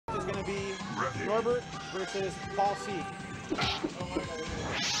Norbert versus Paul C.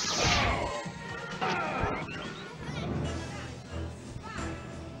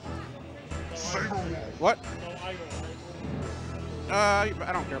 What? I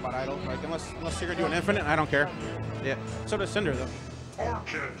don't care about idle. Like unless you're gonna do an infinite, I don't care. Yeah. So does Cinder though.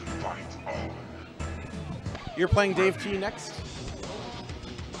 You're playing Dave T next.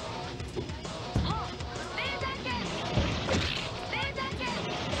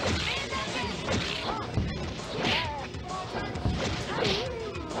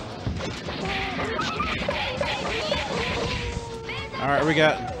 All right, we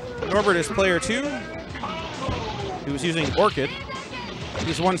got Norbert as player 2. He was using Orchid.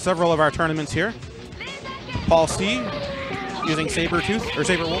 He's won several of our tournaments here. Paul C. using Sabertooth, or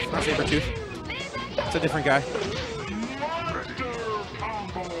Saberwolf, not Sabertooth. It's a different guy.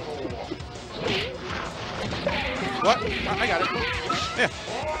 What? I got it. Yeah.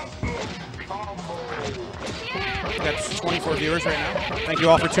 We got 24 viewers right now. Thank you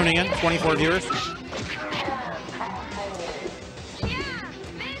all for tuning in. 24 viewers.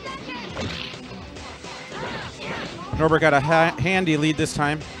 Norbert got a handy lead this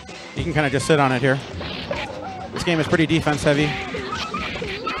time. He can kind of just sit on it here. This game is pretty defense heavy.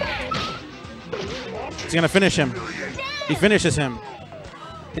 He's going to finish him. He finishes him.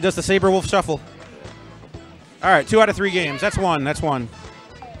 He does the Saberwolf shuffle. All right, 2 out of 3 games. That's one. That's one.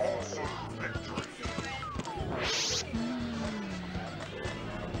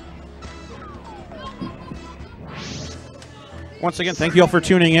 Once again, thank you all for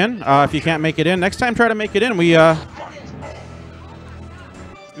tuning in. If you can't make it in, next time try to make it in. We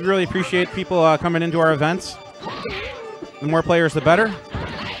really appreciate people coming into our events. The more players, the better.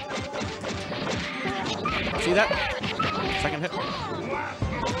 See that? Second hit.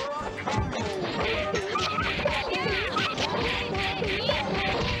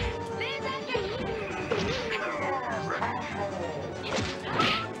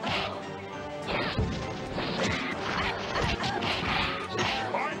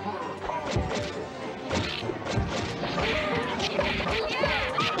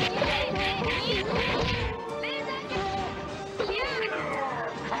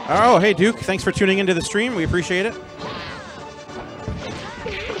 Oh, hey, Duke. Thanks for tuning into the stream. We appreciate it.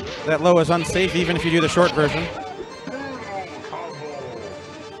 That low is unsafe even if you do the short version.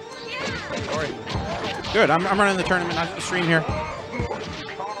 Good. I'm running the tournament, not the stream here.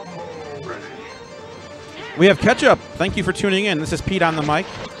 We have Ketchup. Thank you for tuning in. This is Pete on the mic.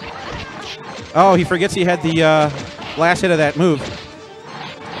 Oh, he forgets he had the last hit of that move.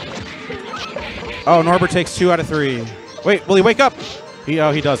 Oh, Norbert takes 2 out of 3. Wait, will he wake up?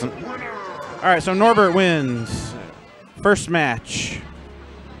 Oh, he doesn't. All right, so Norbert wins. First match.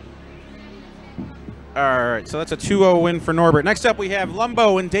 All right, so that's a 2-0 win for Norbert. Next up, we have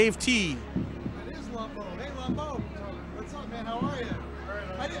Lumbo and Dave T. That is Lumbo. Hey, Lumbo. What's up, man? How are you?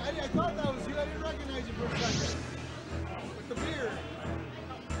 I thought that was you. I didn't recognize you for a second. With the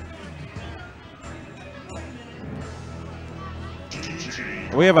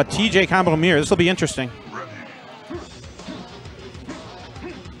beard. We have a TJ combo mirror. This will be interesting.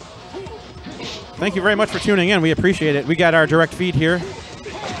 Thank you very much for tuning in. We appreciate it. We got our direct feed here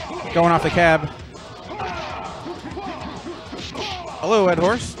going off the cab. Hello, Ed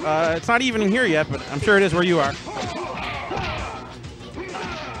Horse. It's not even here yet, but I'm sure it is where you are.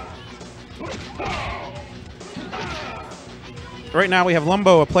 Right now we have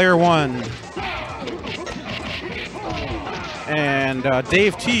Lumbo, a player 1. And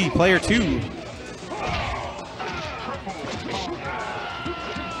Dave T, player 2.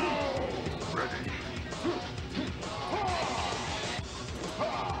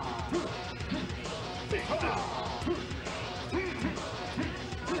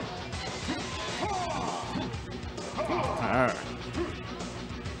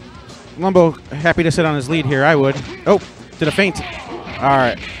 Lumbo happy to sit on his lead here. I would. Oh, did a feint. All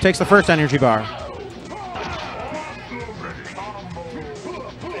right. Takes the first energy bar.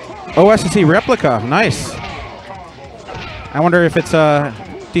 OSSC replica. Nice. I wonder if it's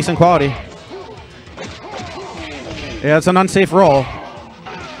decent quality. Yeah, it's an unsafe roll.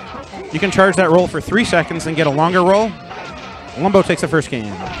 You can charge that roll for 3 seconds and get a longer roll. Lumbo takes the first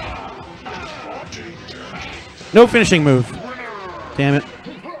game. No finishing move. Damn it.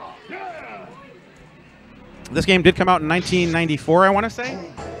 This game did come out in 1994, I want to say.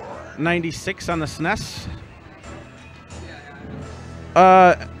 96 on the SNES.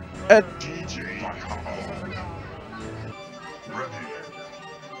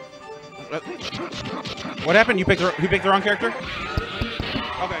 What happened? You picked the wrong character?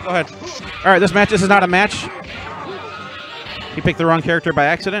 Okay, go ahead. All right, this is not a match. He picked the wrong character by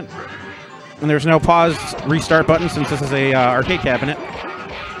accident. and there's no pause restart button since this is a arcade cabinet.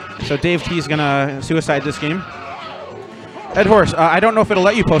 So Dave T is gonna suicide this game. Ed Horse, I don't know if it'll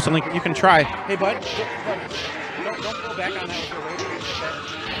let you post a link. You can try. Hey, bud. Don't go back on that with your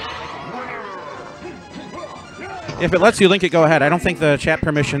weight. If it lets you link it, go ahead. I don't think the chat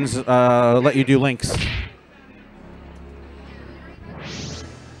permissions let you do links.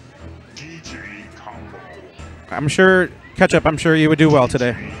 I'm sure, Ketchup, I'm sure you would do well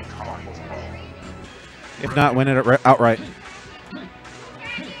today. If not, win it outright.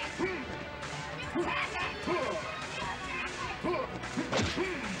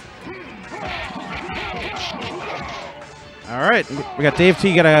 All right, we got Dave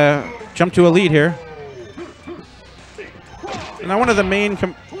T got to jump to a lead here. Now, one of the main,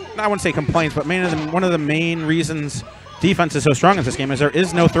 I wouldn't say complaints, but one of the main reasons defense is so strong in this game is there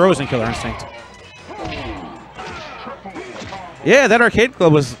is no throws in Killer Instinct. Yeah, that arcade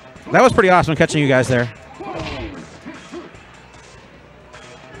club was pretty awesome catching you guys there.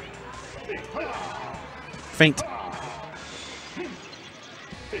 Feint.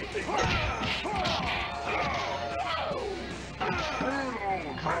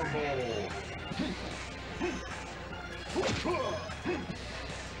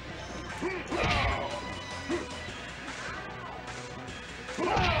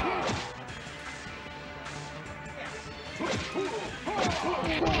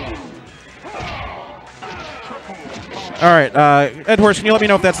 All right, Ed Horse, can you let me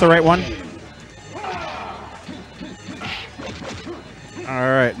know if that's the right one? All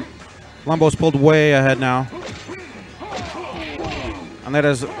right, Lumbo's pulled way ahead now. And that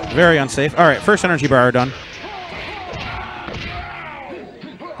is very unsafe. All right, first energy bar done.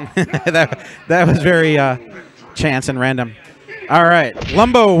 that was very chance and random. All right,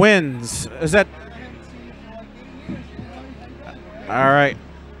 Lumbo wins. Is that... All right.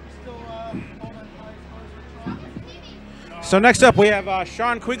 So next up, we have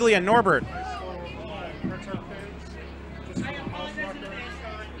Sean Quigley and Norbert.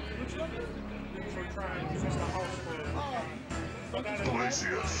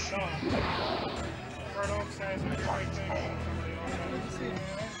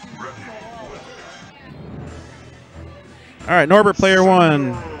 All right, Norbert, player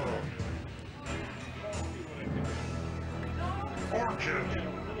one.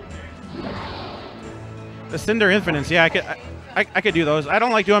 The Cinder Infinites, yeah, I could do those. I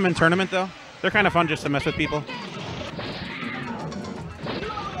don't like doing them in tournament though. They're kind of fun just to mess with people.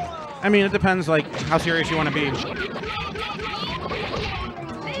 I mean, it depends like how serious you want to be.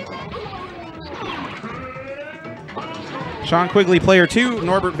 Sean Quigley, player two.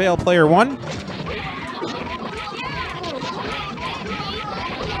 Norbert Vale, player one.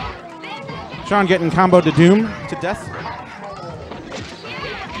 Sean getting comboed to doom to death.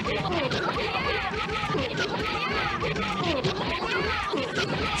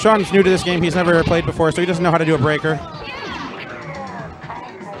 Sean's new to this game. He's never played before, so he doesn't know how to do a breaker.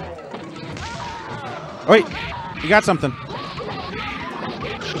 Oh, wait, you got something.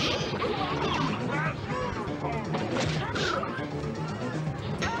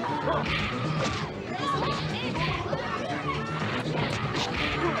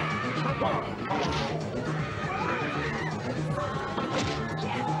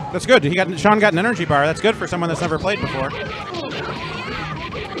 That's good. Sean got an energy bar. That's good for someone that's never played before.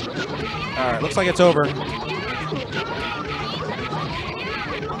 All right, looks like it's over.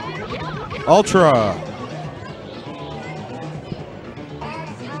 Ultra.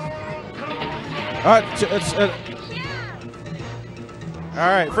 All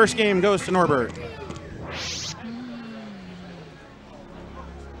right, first game goes to Norbert.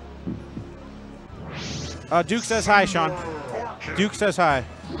 Duke says hi, Sean. Duke says hi.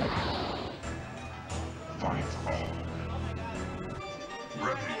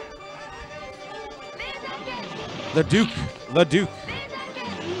 The Duke. The Duke.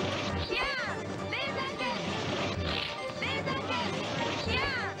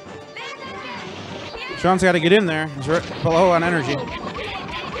 Sean's got to get in there. He's right below on energy.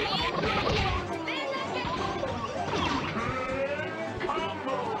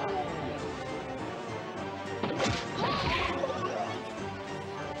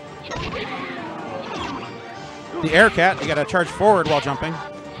 The air cat, you got to charge forward while jumping.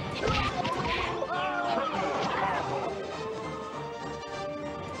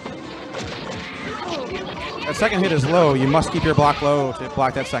 That second hit is low. You must keep your block low to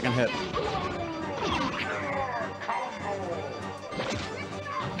block that second hit.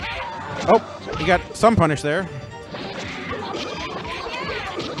 Oh, you got some punish there.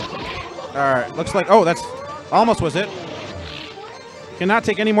 All right, looks like, oh, that's almost was it. cannot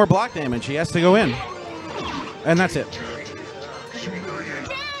take any more block damage. He has to go in. And that's it.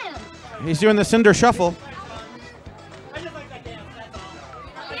 He's doing the Cinder Shuffle.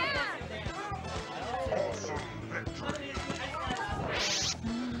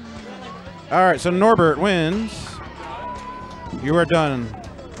 All right, so Norbert wins. You are done.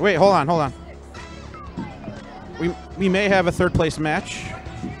 Wait, hold on. We may have a third place match.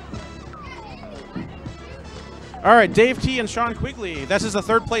 All right, Dave T and Sean Quigley. This is a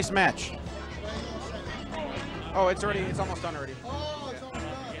third place match. Oh, it's almost done already. Oh, it's almost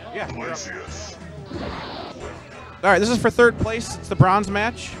done. Yeah. All right, this is for third place. It's the bronze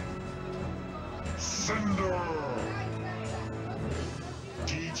match. Cinder.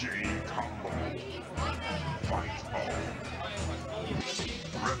 DJ Combo. Fight on.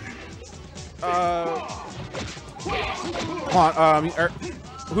 Ready. Hold on.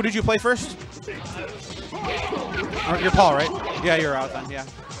 Who did you play first? You're Paul, right? Yeah, you're out then. Yeah.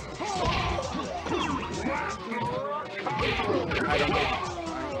 I don't know.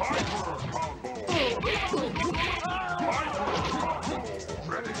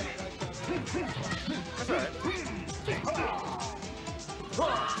 That's all right.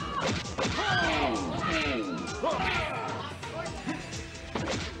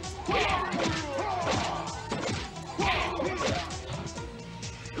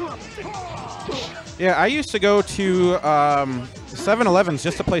 Yeah, I used to go to 7-Elevens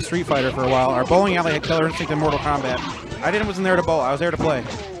just to play Street Fighter for a while. Our bowling alley had Killer Instinct and Mortal Kombat. I wasn't there to bowl. I was there to play.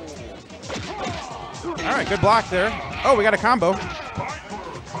 All right, good block there. Oh, we got a combo.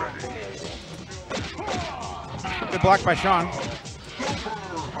 Good block by Sean.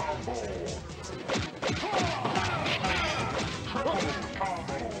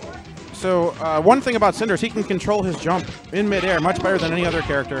 So one thing about Cinder is he can control his jump in midair much better than any other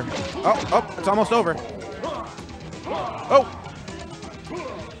character. Oh, it's almost over. Oh!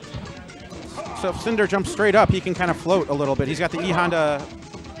 So if Cinder jumps straight up, he can kind of float a little bit. He's got the E-Honda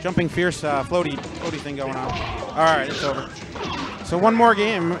Jumping Fierce floaty thing going on. All right, it's over. So one more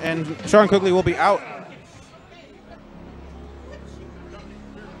game, and Sean Quigley will be out.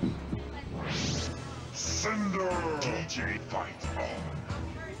 Cinder. DJ Fight on.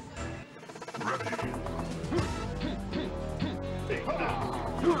 Ready.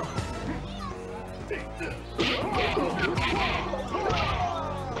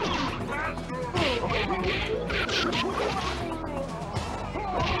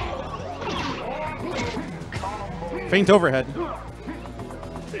 Feint overhead.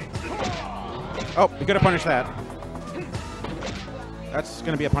 Oh, you gotta punish that. That's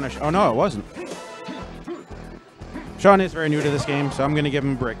gonna be a punish. Oh no, it wasn't. Sean is very new to this game, so I'm gonna give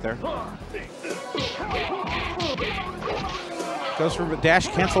him a break there. Goes from a dash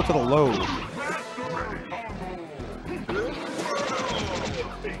cancel to the low.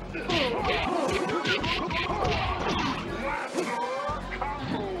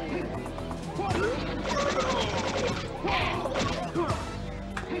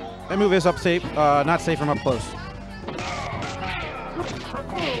 That move is up safe, not safe from up close.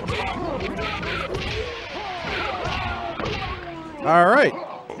 All right.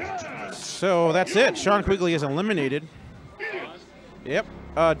 So that's it. Sean Quigley is eliminated. Yep.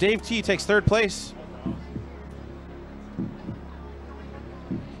 Dave T takes third place.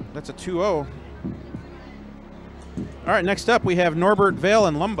 That's a 2-0. All right, next up we have Norbert, Vale,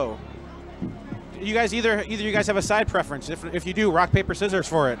 and Lumbo. You guys either you guys have a side preference. If you do, rock, paper, scissors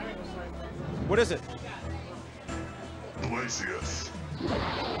for it. What is it? Glacius.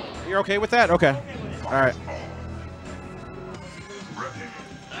 You're okay with that? Okay. All right. Ready.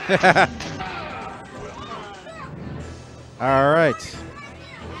 All right.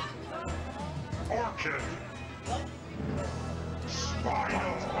 Orchid.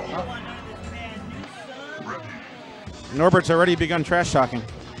 Spinal. Ready. Norbert's already begun trash talking.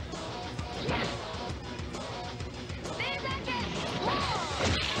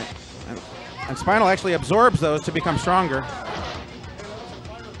 And Spinal actually absorbs those to become stronger.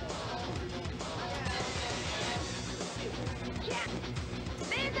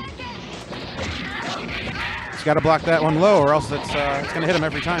 He's got to block that one low, or else it's going to hit him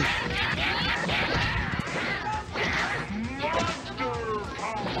every time.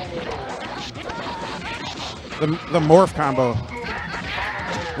 The morph combo.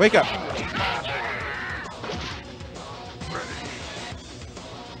 Wake up.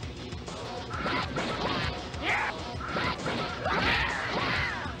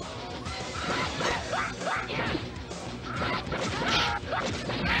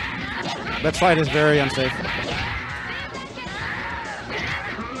 That slide is very unsafe.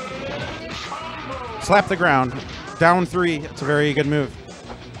 Slap the ground. down 3. It's a very good move.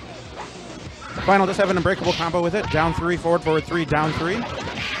 Final just have an unbreakable combo with it. Down 3, forward, forward 3, down 3.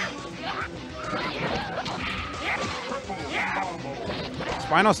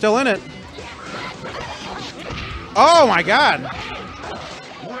 Spino still in it. Oh my God.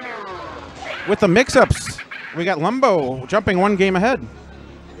 With the mix-ups, we got Lumbo jumping 1 game ahead.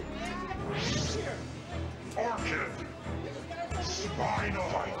 Orchid.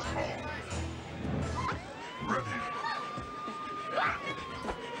 Spino fight on. Ready.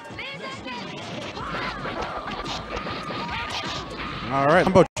 All right,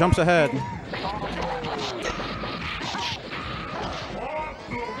 Lumbo jumps ahead.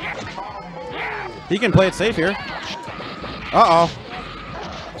 He can play it safe here. Uh-oh.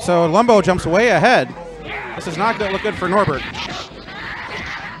 So Lumbo jumps way ahead. This is not going to look good for Norbert.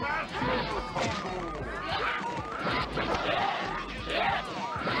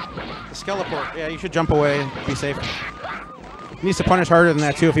 The Skeleport. Yeah, you should jump away. Be safe. He needs to punish harder than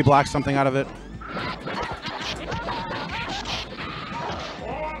that, too, if he blocks something out of it.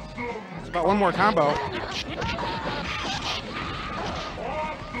 It's about 1 more combo.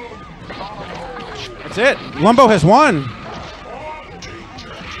 That's it. Lumbo has won.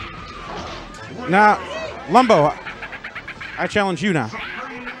 Now, Lumbo, I challenge you now.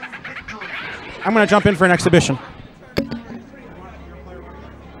 I'm going to jump in for an exhibition.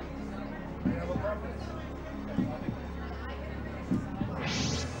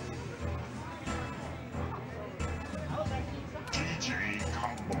 DJ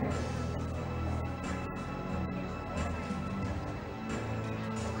combo.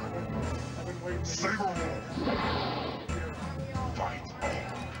 Saber Wolf. Fight on.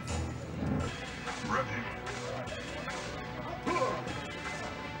 Ready.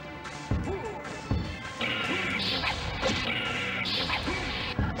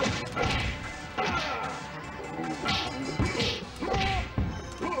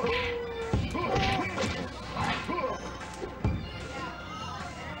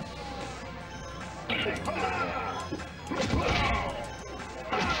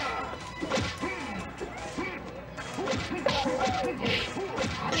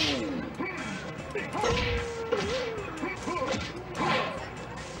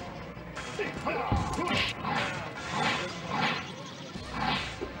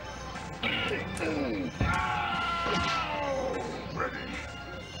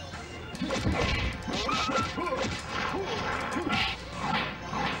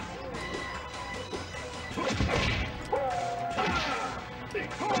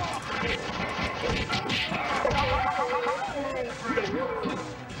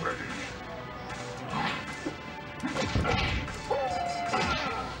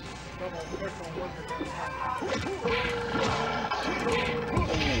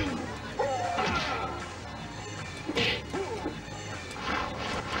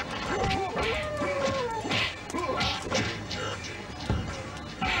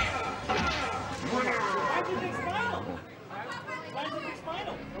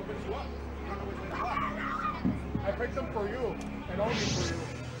 I picked them for you, and only for you.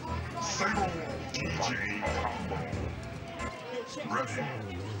 Saber Wolf. DJ combo. Ready.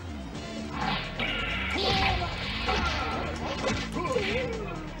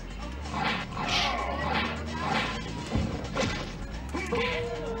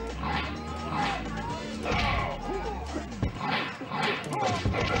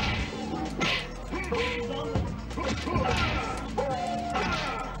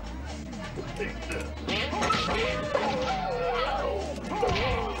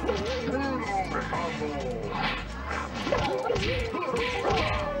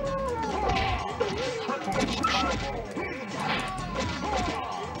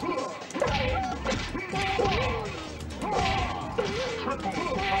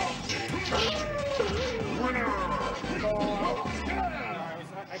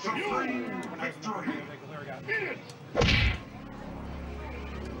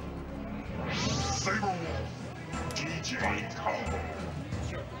 Saber Wolf. DJ combo.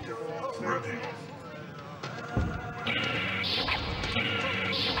 Ready.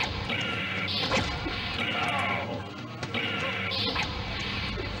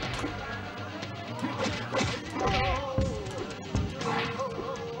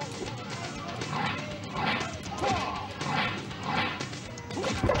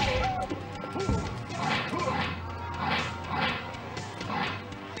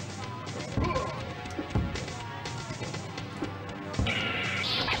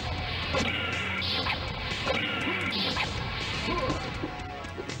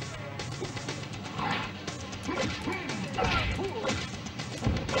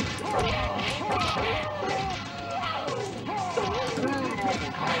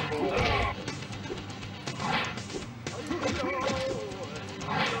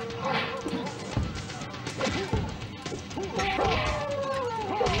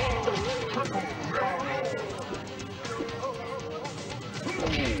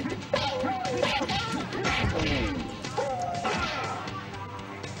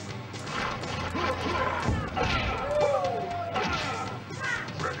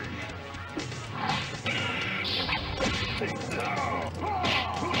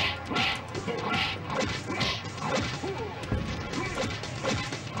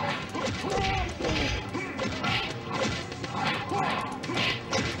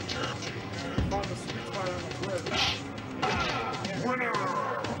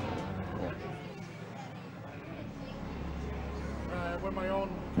 I win my own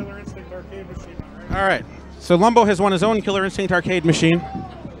Killer Instinct arcade machine. All right. So Lumbo has won his own Killer Instinct arcade machine.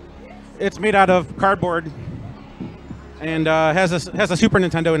 It's made out of cardboard and has a Super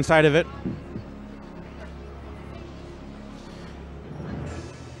Nintendo inside of it.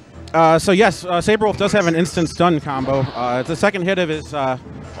 So yes, Saberwolf does have an instant stun combo. The second hit of his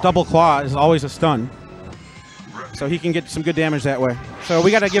double claw is always a stun, so he can get some good damage that way. So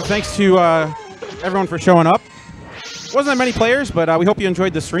we got to give thanks to everyone for showing up. Wasn't that many players, but we hope you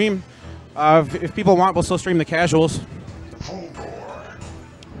enjoyed the stream. If people want, we'll still stream the casuals.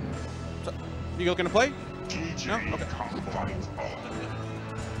 So, you looking to play? No? Okay.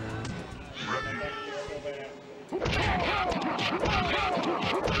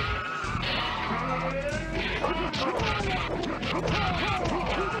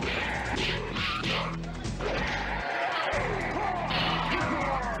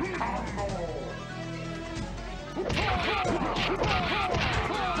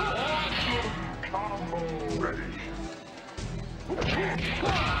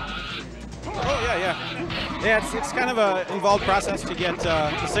 Oh, yeah. Yeah, it's kind of an involved process to get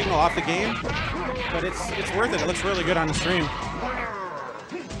the signal off the game, but it's worth it. It looks really good on the stream.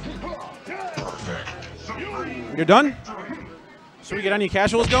 You're done? Should we get any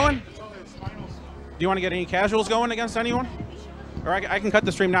casuals going? Do you want to get any casuals going against anyone? Or I can cut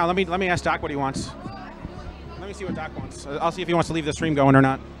the stream now. Let me ask Doc what he wants. Let me see what Doc wants. I'll see if he wants to leave the stream going or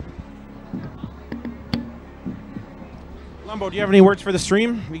not. Lumbo, do you have any words for the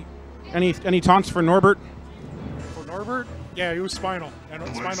stream? Any taunts for Norbert? For Norbert? Yeah, he was spinal. And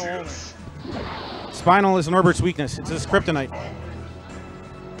spinal only. Spinal is Norbert's weakness. It's his kryptonite.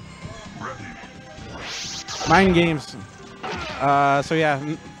 Mind games. So yeah,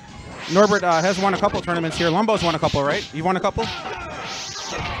 Norbert has won a couple tournaments here. Lumbo's won a couple, right? You won a couple? I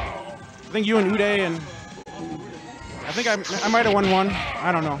think you and Uday and I think I might have won one.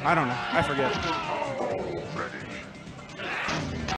 I don't know. I forget.